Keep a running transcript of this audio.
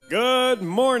Good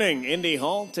morning, Indy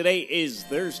Hall. Today is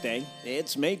Thursday.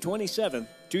 It's May 27th,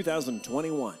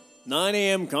 2021. 9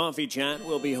 a.m. Coffee Chat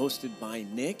will be hosted by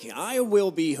Nick. I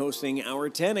will be hosting our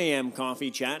 10 a.m.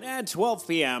 Coffee Chat at 12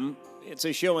 p.m. It's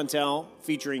a show and tell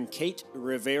featuring Kate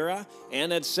Rivera.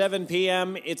 And at 7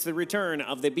 p.m., it's the return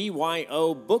of the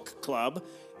BYO Book Club.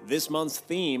 This month's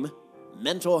theme,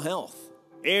 mental health.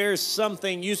 Here's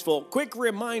something useful. Quick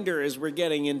reminder as we're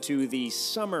getting into the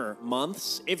summer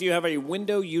months. If you have a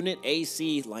window unit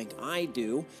AC like I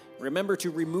do, remember to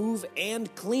remove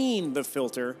and clean the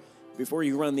filter before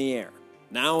you run the air.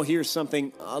 Now here's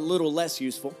something a little less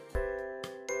useful.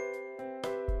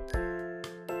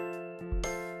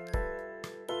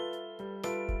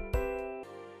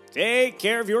 Take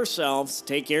care of yourselves,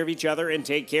 take care of each other, and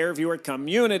take care of your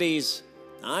communities.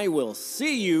 I will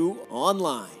see you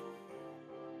online.